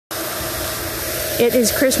It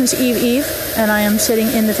is Christmas Eve, and I am sitting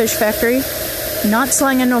in the fish factory, not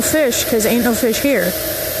slanging no fish, because ain't no fish here,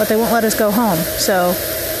 but they won't let us go home, so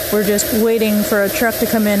we're just waiting for a truck to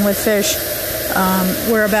come in with fish.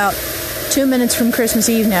 We're about 2 minutes from Christmas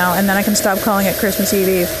Eve now, and then I can stop calling it Christmas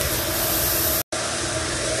Eve.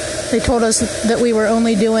 They told us that we were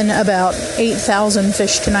only doing about 8,000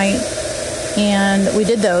 fish tonight, and we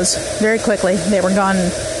did those very quickly. They were gone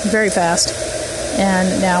very fast,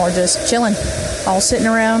 and now we're just chilling, all sitting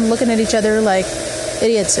around looking at each other like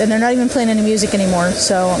idiots, and they're not even playing any music anymore,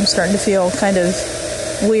 so I'm starting to feel kind of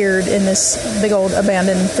weird in this big old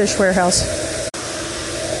abandoned fish warehouse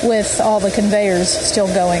with all the conveyors still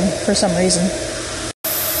going for some reason.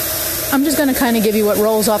 I'm just going to kind of give you what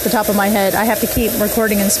rolls off the top of my head. I have to keep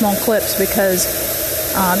recording in small clips because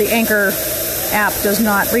the Anchor app does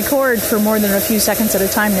not record for more than a few seconds at a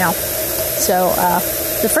time now. So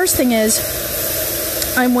the first thing is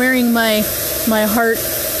I'm wearing my heart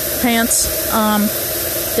pants.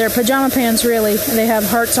 They're pajama pants, really. They have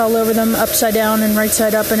hearts all over them, upside down and right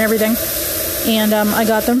side up and everything. And I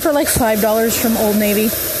got them for like $5 from Old Navy.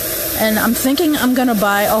 And I'm thinking I'm going to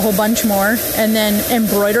buy a whole bunch more and then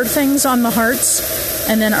embroider things on the hearts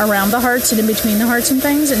and then around the hearts and in between the hearts and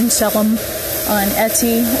things and sell them on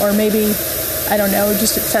Etsy or maybe, I don't know,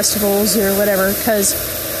 just at festivals or whatever,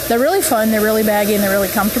 because they're really fun, they're really baggy, and they're really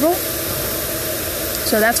comfortable.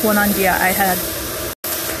 So that's one idea I had.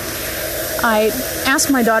 I asked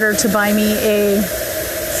my daughter to buy me a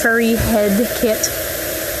furry head kit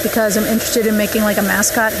because I'm interested in making like a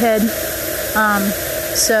mascot head.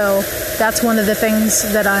 So that's one of the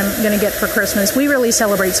things that I'm going to get for Christmas. We really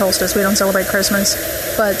celebrate solstice. We don't celebrate Christmas.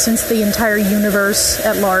 But since the entire universe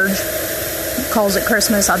at large calls it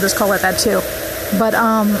Christmas, I'll just call it that too. But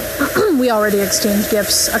we already exchanged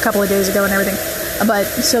gifts a couple of days ago and everything. But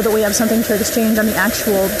so that we have something to exchange on the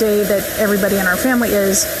actual day that everybody in our family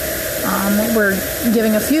is, we're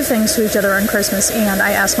giving a few things to each other on Christmas. And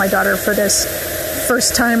I asked my daughter for this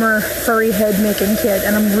first-timer furry head making kit,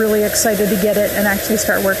 and I'm really excited to get it and actually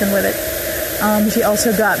start working with it. She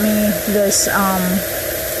also got me this,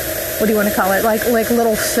 what do you want to call it, like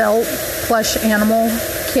little felt plush animal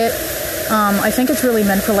kit. I think it's really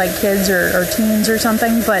meant for like kids or teens or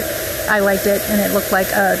something, but I liked it, and it looked like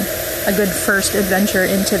a good first adventure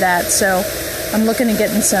into that, so I'm looking at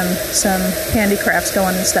getting some handicrafts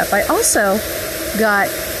going and stuff. I also got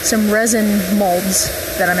some resin molds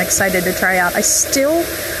that I'm excited to try out.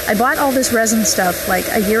 I bought all this resin stuff like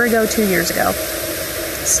a year ago, 2 years ago.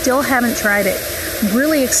 Still haven't tried it. I'm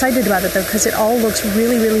really excited about it though because it all looks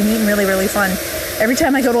really, really neat and really, really fun. Every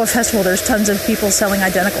time I go to a festival, there's tons of people selling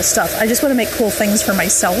identical stuff. I just want to make cool things for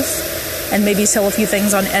myself and maybe sell a few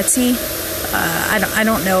things on Etsy. I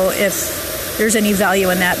don't know if there's any value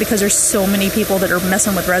in that because there's so many people that are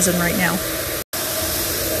messing with resin right now.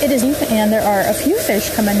 It isn't, and there are a few fish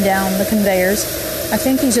coming down the conveyors. I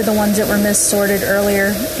think these are the ones that were mis-sorted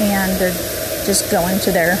earlier, and they're just going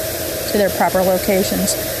to their proper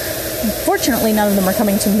locations. Fortunately, none of them are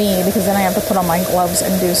coming to me because then I have to put on my gloves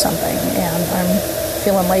and do something, and I'm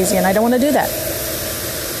feeling lazy, and I don't want to do that.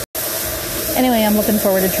 Anyway, I'm looking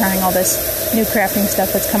forward to trying all this new crafting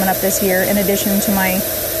stuff that's coming up this year, in addition to my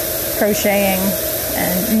crocheting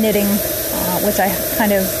and knitting, which I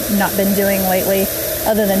kind of not been doing lately,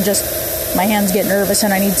 other than just my hands get nervous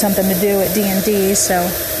and I need something to do at D&D, so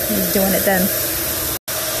I'm doing it then.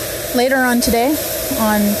 Later on today,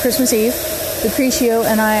 on Christmas Eve, Lucrecio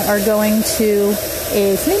and I are going to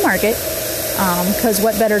a flea market, because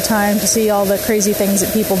what better time to see all the crazy things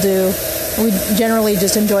that people do. We generally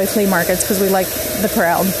just enjoy flea markets because we like the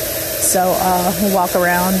crowd. So we'll walk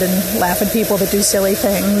around and laugh at people that do silly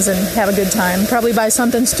things and have a good time. Probably buy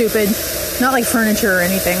something stupid, not like furniture or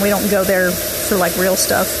anything. We don't go there for like real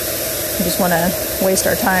stuff. We just want to waste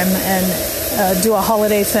our time and do a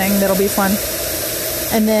holiday thing that'll be fun.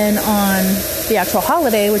 And then on the actual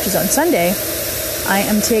holiday, which is on Sunday, I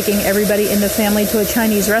am taking everybody in the family to a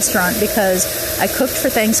Chinese restaurant because I cooked for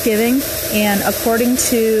Thanksgiving, and according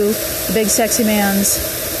to the big sexy man's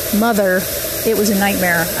mother, it was a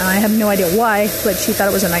nightmare. I have no idea why, but she thought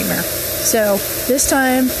it was a nightmare. So this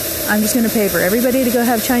time, I'm just going to pay for everybody to go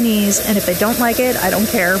have Chinese, and if they don't like it, I don't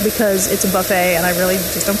care because it's a buffet, and I really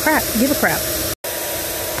just don't give a crap.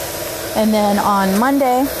 And then on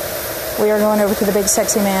Monday, we are going over to the big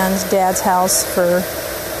sexy man's dad's house for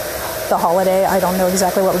the holiday. I don't know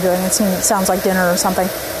exactly what we're doing. It sounds like dinner or something.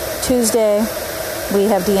 Tuesday, we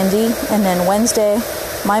have D&D, and then Wednesday,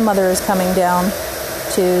 my mother is coming down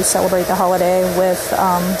to celebrate the holiday with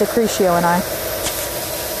Decretio and I.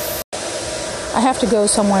 I have to go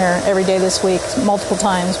somewhere every day this week, multiple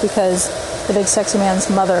times, because the big sexy man's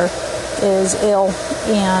mother is ill,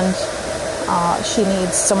 and she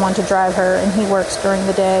needs someone to drive her, and he works during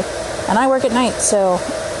the day, and I work at night, so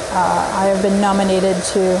I have been nominated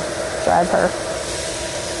to drive her.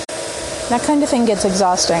 That kind of thing gets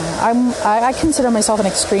exhausting. I consider myself an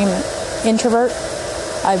extreme introvert.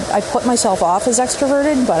 I put myself off as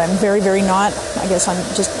extroverted, but I'm very, very not. I guess I'm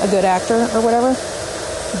just a good actor or whatever.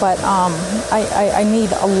 But I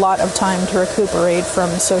need a lot of time to recuperate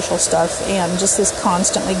from social stuff, and just this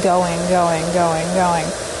constantly going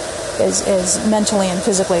is mentally and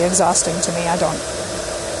physically exhausting to me. I don't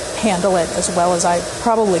handle it as well as I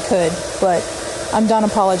probably could, but I'm done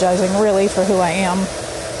apologizing really for who I am.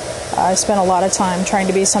 I spent a lot of time trying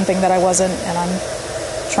to be something that I wasn't, and I'm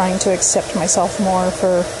trying to accept myself more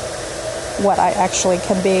for what I actually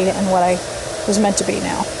can be and what I was meant to be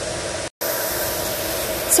now.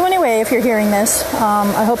 So anyway, if you're hearing this,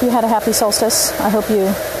 I hope you had a happy solstice. I hope you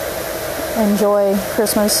enjoy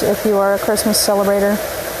Christmas if you are a Christmas celebrator.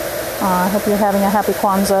 I hope you're having a happy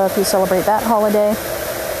Kwanzaa if you celebrate that holiday.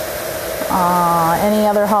 Any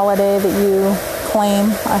other holiday that you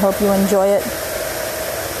claim, I hope you enjoy it.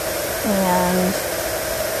 And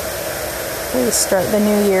we start the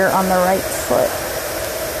new year on the right foot,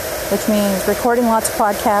 which means recording lots of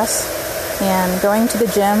podcasts and going to the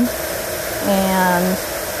gym and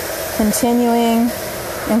continuing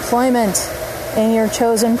employment in your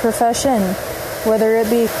chosen profession, whether it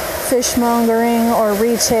be fishmongering or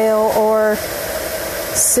retail or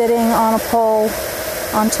sitting on a pole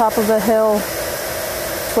on top of a hill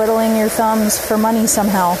twiddling your thumbs for money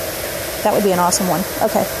somehow. That would be an awesome one.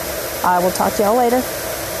 Okay, I will talk to y'all later.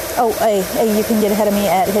 Oh, hey, you can get ahead of me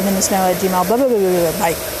at hiddeninthesnow@gmail.com.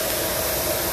 Bye.